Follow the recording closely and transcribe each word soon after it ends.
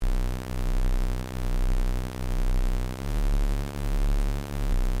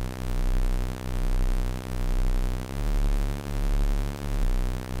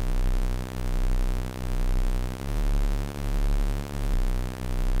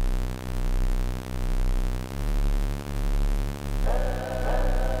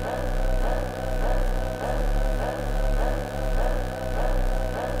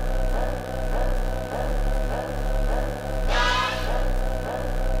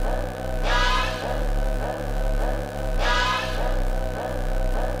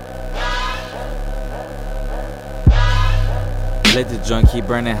Let the joint keep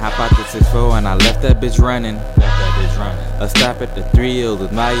burning, hop out the 6-4 and I left that bitch running. A stop at the Thrills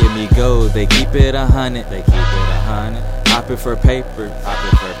with Miami Gold, they keep it 100. Opt for paper,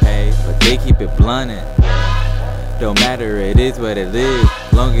 but they keep it blunted. Don't matter, it is what it is,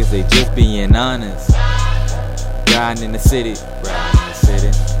 long as they just being honest. Riding in the city,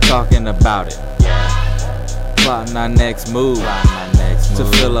 talking about it. Plotting our next move, to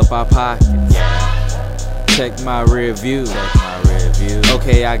fill up our pockets. Check my rear view.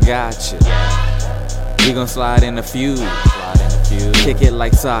 Okay, I got you. We gon' slide in the feud. Kick it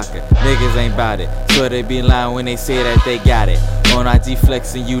like soccer. Niggas ain't bout it, so they be lying when they say that they got it. On IG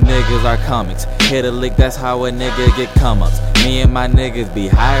flexing, you niggas are comics. Hit a lick, that's how a nigga get come ups. Me and my niggas be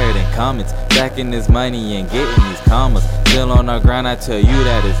higher than comments. Stacking this money and getting these commas. Still on our grind, I tell you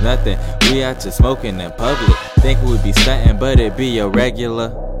that is nothing. We out here smoking in public. Think we be stunting, but it be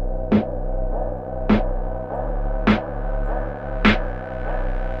irregular.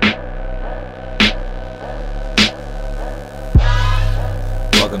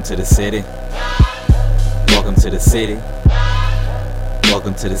 Welcome to the city. Welcome to the city.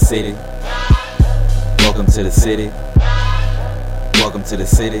 Welcome to the city. Welcome to the city. Welcome to the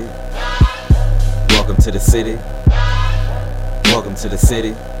city. Welcome to the city. Welcome to the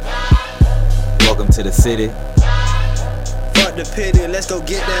city. Welcome to the city. Fuck the pity, let's go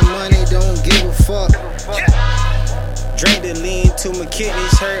get that money, don't give a fuck. Drink the lean till my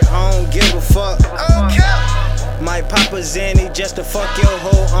kidneys hurt, I don't give a fuck. Might pop a Zanny just to fuck your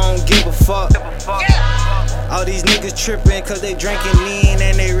hoe, I don't give a fuck. All these niggas trippin' cause they drinking lean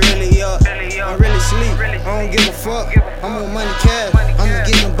and they really up. I'm really sleep, I don't give a fuck. I'm on money cash, I'ma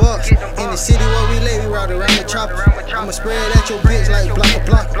get them bucks. In the city where we lay, we ride around the chopper. I'ma spread at your bitch like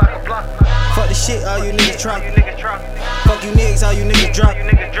block. Fuck the shit, all you niggas drop. Fuck you niggas, all you niggas drop.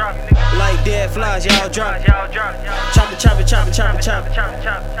 Like dead flies, y'all drop. Chop it.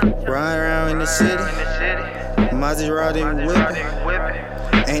 Ride around in the city. Maserati whippin'.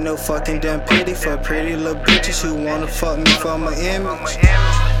 Ain't no fucking damn pity for pretty little bitches who wanna fuck me for my image.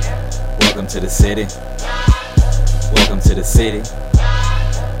 Welcome to the city. Welcome to the city.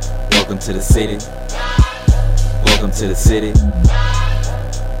 Welcome to the city. Welcome to the city.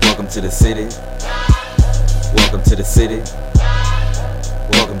 Welcome to the city. Welcome to the city.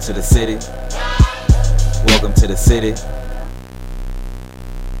 Welcome to the city. Welcome to the city.